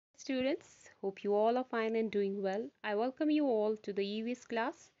students, hope you all are fine and doing well. I welcome you all to the EVS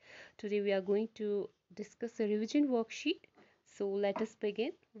class. Today we are going to discuss a revision worksheet. So let us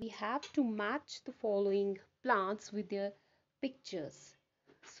begin. We have to match the following plants with their pictures.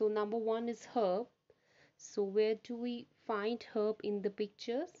 So number one is herb. So where do we find herb in the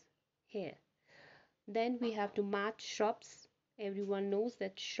pictures? Here. Then we have to match shrubs. Everyone knows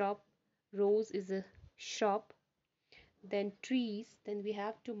that rose is a shrub. Then trees, then we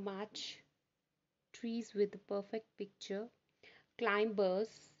have to match trees with the perfect picture.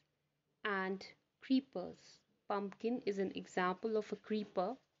 Climbers and creepers. Pumpkin is an example of a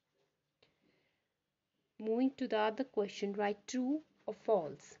creeper. Moving to the other question, write true or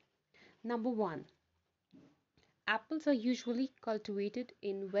false. Number one, apples are usually cultivated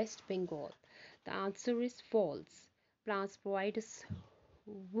in West Bengal. The answer is false. Plants provide us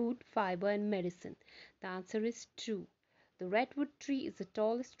wood, fiber, and medicine. The answer is true. The redwood tree is the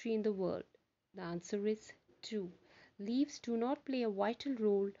tallest tree in the world. The answer is true. Leaves do not play a vital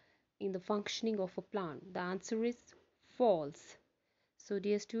role in the functioning of a plant. The answer is false. So,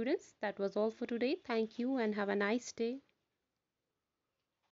 dear students, that was all for today. Thank you and have a nice day.